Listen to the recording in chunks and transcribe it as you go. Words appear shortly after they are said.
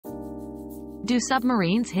Do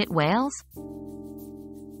submarines hit whales?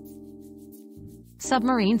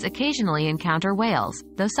 Submarines occasionally encounter whales,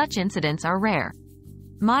 though such incidents are rare.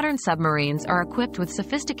 Modern submarines are equipped with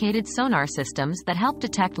sophisticated sonar systems that help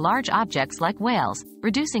detect large objects like whales,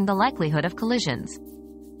 reducing the likelihood of collisions.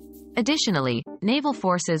 Additionally, naval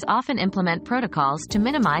forces often implement protocols to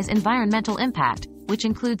minimize environmental impact, which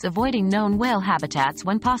includes avoiding known whale habitats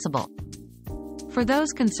when possible. For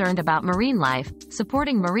those concerned about marine life,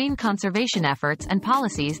 supporting marine conservation efforts and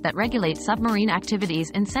policies that regulate submarine activities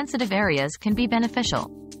in sensitive areas can be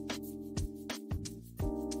beneficial.